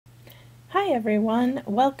Hi everyone,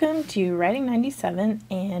 welcome to Writing 97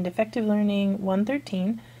 and Effective Learning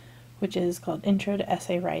 113, which is called Intro to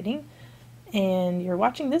Essay Writing. And you're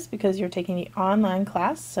watching this because you're taking the online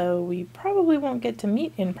class, so we probably won't get to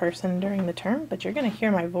meet in person during the term, but you're going to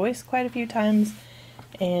hear my voice quite a few times,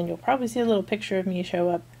 and you'll probably see a little picture of me show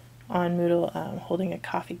up on Moodle holding a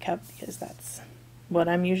coffee cup, because that's what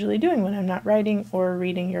I'm usually doing when I'm not writing or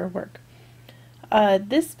reading your work.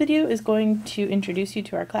 This video is going to introduce you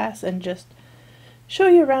to our class and just show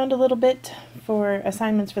you around a little bit for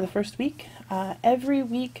assignments for the first week. Every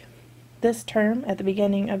week this term, at the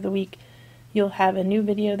beginning of the week, you'll have a new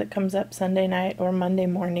video that comes up Sunday night or Monday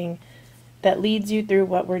morning that leads you through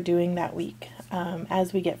what we're doing that week.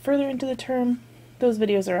 As we get further into the term, those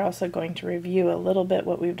videos are also going to review a little bit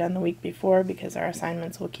what we've done the week before, because our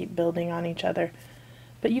assignments will keep building on each other.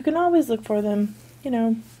 But you can always look for them,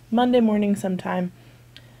 Monday morning sometime,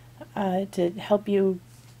 to help you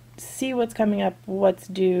see what's coming up, what's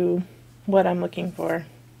due, what I'm looking for,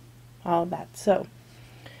 all of that. So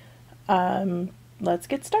let's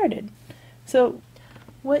get started. So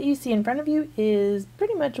what you see in front of you is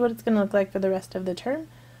pretty much what it's going to look like for the rest of the term.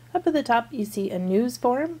 Up at the top you see a news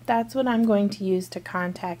form. That's what I'm going to use to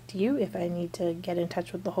contact you if I need to get in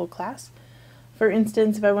touch with the whole class. For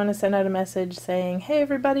instance, if I want to send out a message saying, hey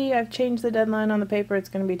everybody, I've changed the deadline on the paper, it's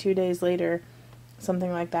going to be 2 days later,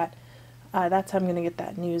 something like that. That's how I'm going to get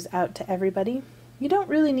that news out to everybody. You don't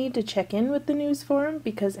really need to check in with the news forum,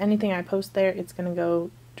 because anything I post there, it's going to go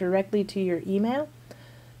directly to your email.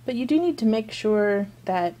 But you do need to make sure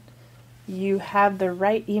that you have the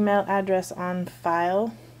right email address on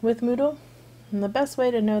file with Moodle. And the best way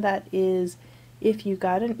to know that is if you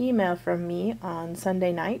got an email from me on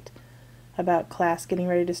Sunday night about class getting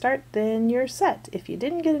ready to start, then you're set. If you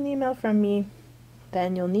didn't get an email from me,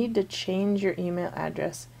 then you'll need to change your email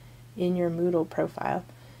address in your Moodle profile.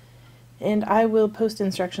 And I will post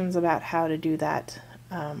instructions about how to do that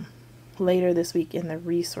later this week in the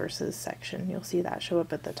resources section. You'll see that show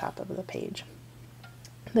up at the top of the page.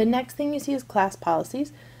 The next thing you see is class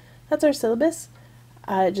policies. That's our syllabus.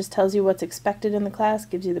 It just tells you what's expected in the class,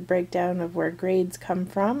 gives you the breakdown of where grades come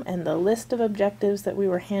from, and the list of objectives that we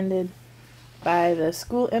were handed by the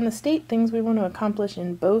school and the state, things we want to accomplish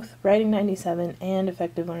in both Writing 97 and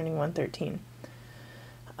Effective Learning 113.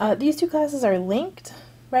 These two classes are linked,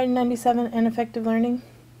 Writing 97 and Effective Learning,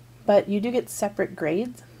 but you do get separate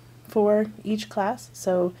grades for each class.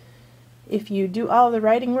 So if you do all the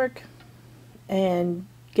writing work and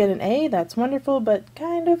get an A, that's wonderful, but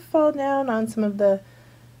kind of fall down on some of the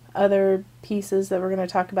other pieces that we're going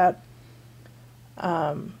to talk about,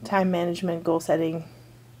 time management, goal setting,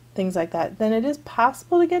 things like that, then it is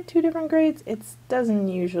possible to get 2 different grades. It doesn't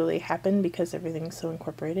usually happen because everything's so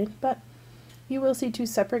incorporated, but you will see 2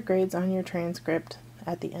 separate grades on your transcript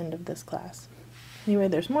at the end of this class. Anyway,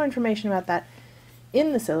 there's more information about that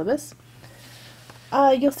in the syllabus.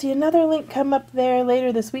 You'll see another link come up there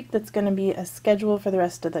later this week that's going to be a schedule for the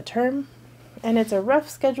rest of the term, and it's a rough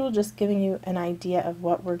schedule just giving you an idea of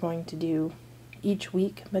what we're going to do each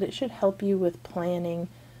week, but it should help you with planning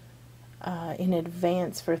in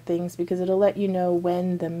advance for things, because it'll let you know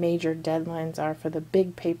when the major deadlines are for the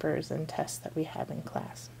big papers and tests that we have in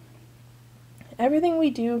class. Everything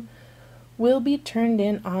we do will be turned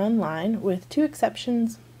in online, with 2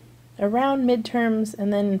 exceptions. Around midterms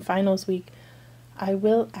and then in finals week, I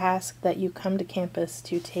will ask that you come to campus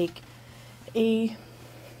to take a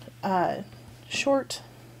short,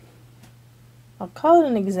 I'll call it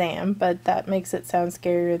an exam, but that makes it sound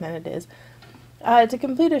scarier than it is. To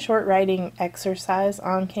complete a short writing exercise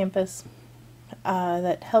on campus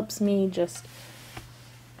that helps me just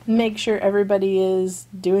make sure everybody is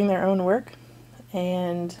doing their own work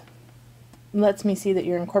and lets me see that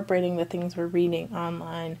you're incorporating the things we're reading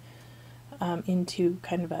online into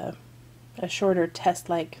kind of a shorter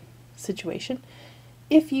test-like situation.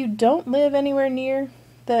 If you don't live anywhere near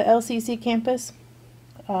the LCC campus,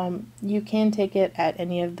 you can take it at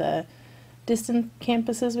any of the distant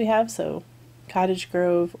campuses we have, so Cottage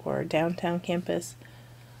Grove or downtown campus.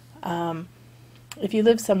 If you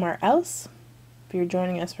live somewhere else, if you're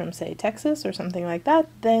joining us from, say, Texas or something like that,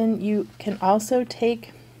 then you can also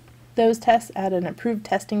take those tests at an approved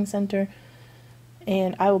testing center,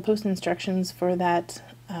 and I will post instructions for that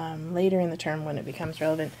later in the term when it becomes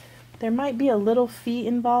relevant. There might be a little fee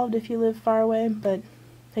involved if you live far away, but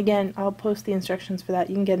again, I'll post the instructions for that.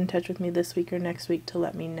 You can get in touch with me this week or next week to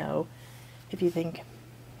let me know if you think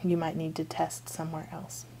you might need to test somewhere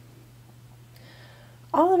else.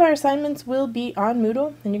 All of our assignments will be on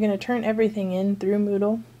Moodle, and you're going to turn everything in through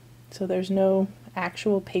Moodle, so there's no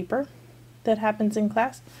actual paper that happens in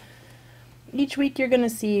class. Each week you're going to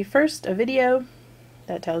see first a video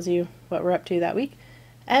that tells you what we're up to that week,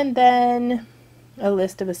 and then a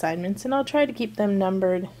list of assignments, and I'll try to keep them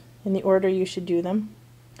numbered in the order you should do them.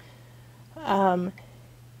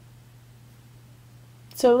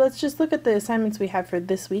 So let's just look at the assignments we have for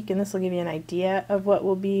this week, and this will give you an idea of what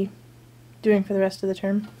we'll be doing for the rest of the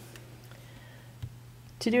term.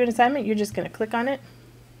 To do an assignment, you're just going to click on it,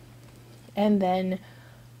 and then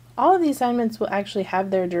all of the assignments will actually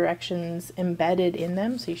have their directions embedded in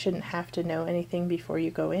them, so you shouldn't have to know anything before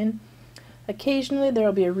you go in. Occasionally there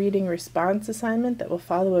will be a reading response assignment that will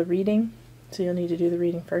follow a reading, so you'll need to do the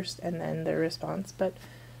reading first and then the response, but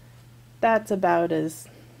that's about as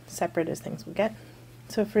separate as things will get.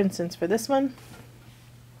 So for instance, for this one,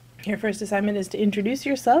 your first assignment is to introduce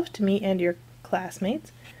yourself to me and your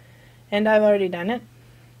classmates, and I've already done it.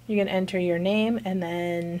 You can enter your name and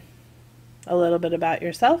then a little bit about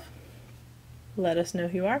yourself. Let us know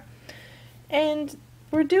who you are. And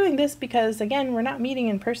we're doing this because, again, we're not meeting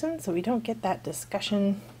in person, so we don't get that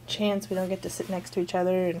discussion chance. We don't get to sit next to each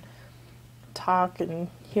other and talk and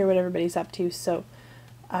hear what everybody's up to. So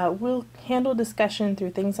we'll handle discussion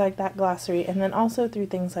through things like that glossary, and then also through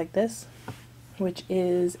things like this, which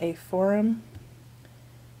is a forum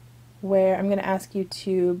where I'm going to ask you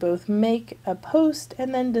to both make a post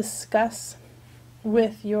and then discuss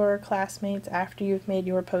with your classmates after you've made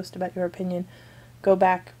your post about your opinion. Go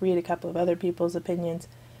back, read a couple of other people's opinions,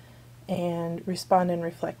 and respond and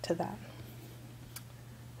reflect to that.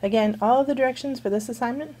 Again, all of the directions for this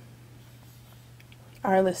assignment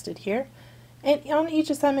are listed here. And on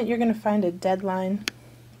each assignment, you're going to find a deadline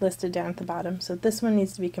listed down at the bottom. So this one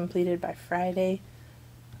needs to be completed by Friday,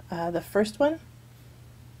 the first one.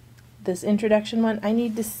 This introduction one, I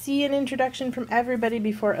need to see an introduction from everybody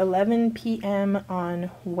before 11 p.m. on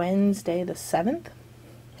Wednesday the 7th.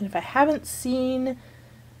 And if I haven't seen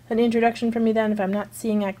an introduction from you then, if I'm not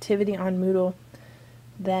seeing activity on Moodle,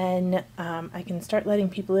 then I can start letting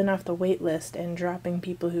people in off the wait list and dropping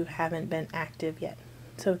people who haven't been active yet.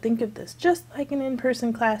 So think of this just like an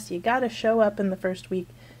in-person class. You gotta show up in the first week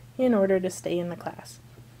in order to stay in the class.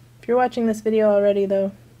 If you're watching this video already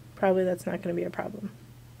though, probably that's not going to be a problem.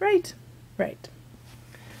 Right.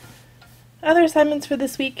 Other assignments for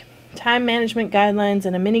this week: time management guidelines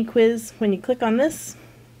and a mini quiz. When you click on this,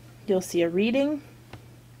 you'll see a reading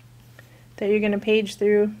that you're going to page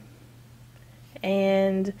through,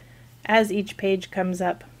 and as each page comes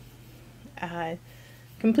up,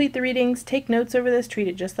 complete the readings, take notes over this, treat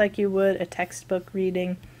it just like you would a textbook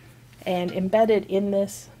reading, and embedded in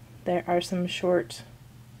this there are some short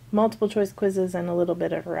multiple choice quizzes and a little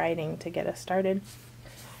bit of writing to get us started.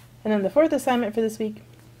 And then the fourth assignment for this week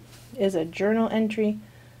is a journal entry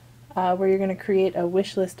where you're going to create a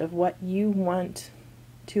wish list of what you want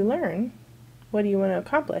to learn, what do you want to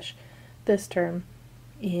accomplish this term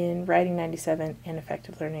in Writing 97 and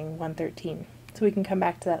Effective Learning 113. So we can come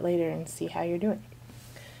back to that later and see how you're doing.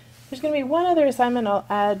 There's going to be one other assignment I'll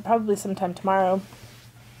add probably sometime tomorrow.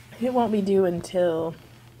 It won't be due until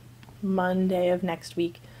Monday of next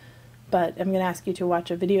week, but I'm going to ask you to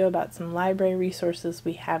watch a video about some library resources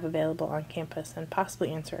we have available on campus and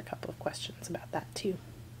possibly answer a couple of questions about that too.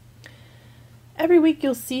 Every week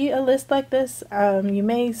you'll see a list like this. You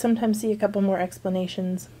may sometimes see a couple more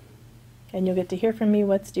explanations, and you'll get to hear from me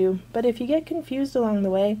what's due. But if you get confused along the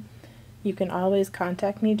way, you can always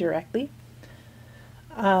contact me directly.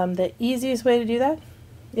 The easiest way to do that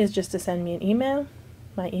is just to send me an email.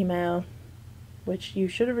 My email, which you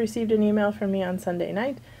should have received an email from me on Sunday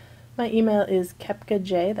night. My email is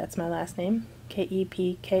kepkaj, that's my last name,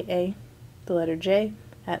 K-E-P-K-A, the letter J,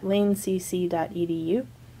 at lanecc.edu.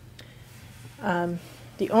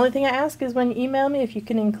 The only thing I ask is when you email me, if you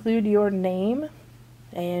can include your name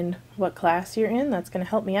and what class you're in. That's going to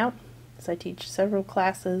help me out, because I teach several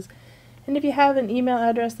classes. And if you have an email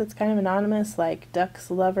address that's kind of anonymous, like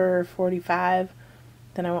duckslover45,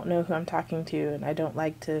 then I won't know who I'm talking to, and I don't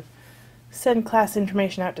like to send class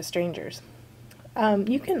information out to strangers.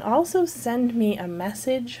 You can also send me a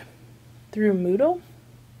message through Moodle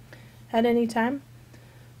at any time.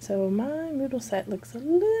 So my Moodle site looks a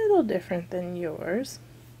little different than yours,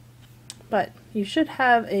 but you should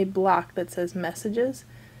have a block that says messages.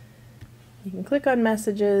 You can click on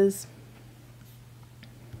messages,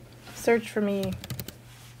 search for me,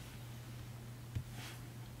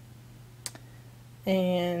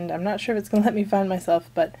 and I'm not sure if it's going to let me find myself,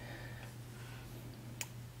 but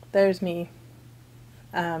there's me.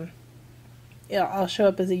 I'll show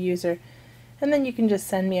up as a user, and then you can just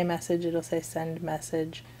send me a message. It'll say send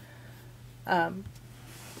message.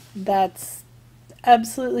 That's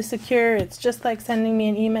absolutely secure. It's just like sending me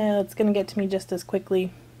an email. It's going to get to me just as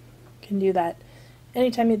quickly. can do that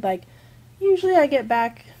anytime you'd like. Usually I get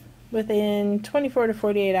back within 24 to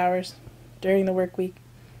 48 hours during the work week.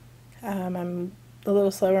 I'm a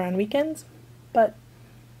little slower on weekends, but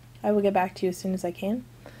I will get back to you as soon as I can.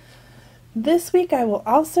 This week I will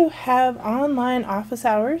also have online office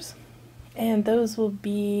hours, and those will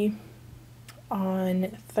be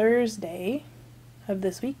on Thursday of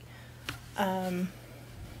this week.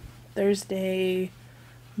 Thursday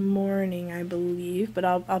morning, I believe, but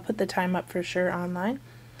I'll put the time up for sure online.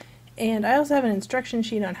 And I also have an instruction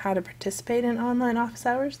sheet on how to participate in online office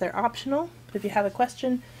hours. They're optional, but if you have a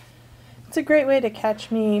question, it's a great way to catch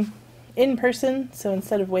me in person. So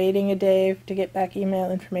instead of waiting a day to get back email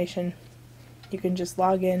information, you can just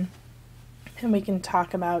log in and we can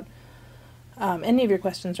talk about any of your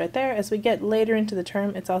questions right there. As we get later into the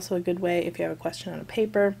term, it's also a good way if you have a question on a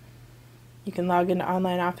paper. You can log into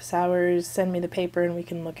online office hours, send me the paper, and we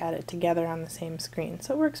can look at it together on the same screen.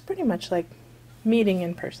 So it works pretty much like meeting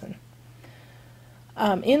in person.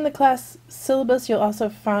 In the class syllabus, you'll also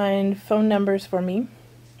find phone numbers for me.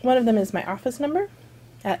 One of them is my office number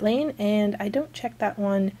at Lane, and I don't check that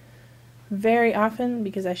one very often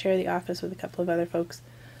because I share the office with a couple of other folks.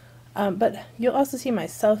 But you'll also see my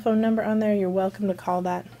cell phone number on there. You're welcome to call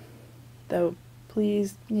that, though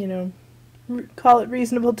please, call at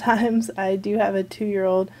reasonable times. I do have a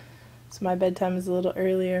 2-year-old, so my bedtime is a little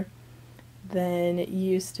earlier than it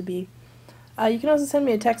used to be. You can also send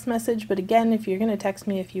me a text message, but again, if you're going to text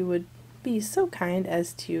me, if you would be so kind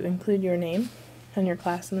as to include your name and your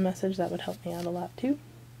class in the message, that would help me out a lot too.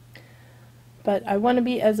 But I want to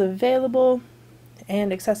be as available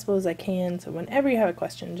and accessible as I can, so whenever you have a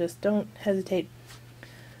question, just don't hesitate.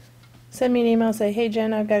 Send me an email, say, hey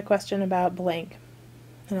Jen, I've got a question about blank,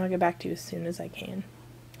 and I'll get back to you as soon as I can.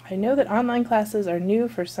 I know that online classes are new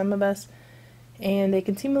for some of us, and they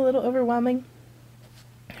can seem a little overwhelming.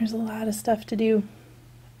 There's a lot of stuff to do,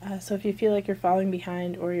 so if you feel like you're falling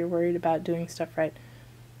behind or you're worried about doing stuff right,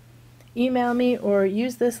 email me or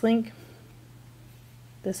use this link,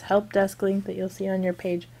 this help desk link that you'll see on your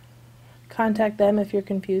page. Contact them if you're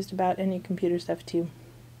confused about any computer stuff too,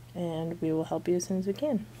 and we will help you as soon as we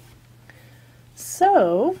can.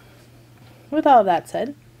 So, with all that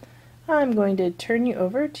said, I'm going to turn you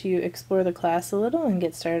over to explore the class a little and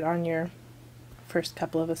get started on your first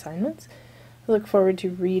couple of assignments. I look forward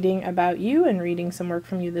to reading about you and reading some work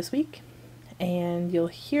from you this week, and you'll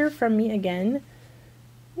hear from me again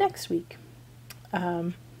next week.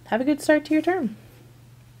 Have a good start to your term.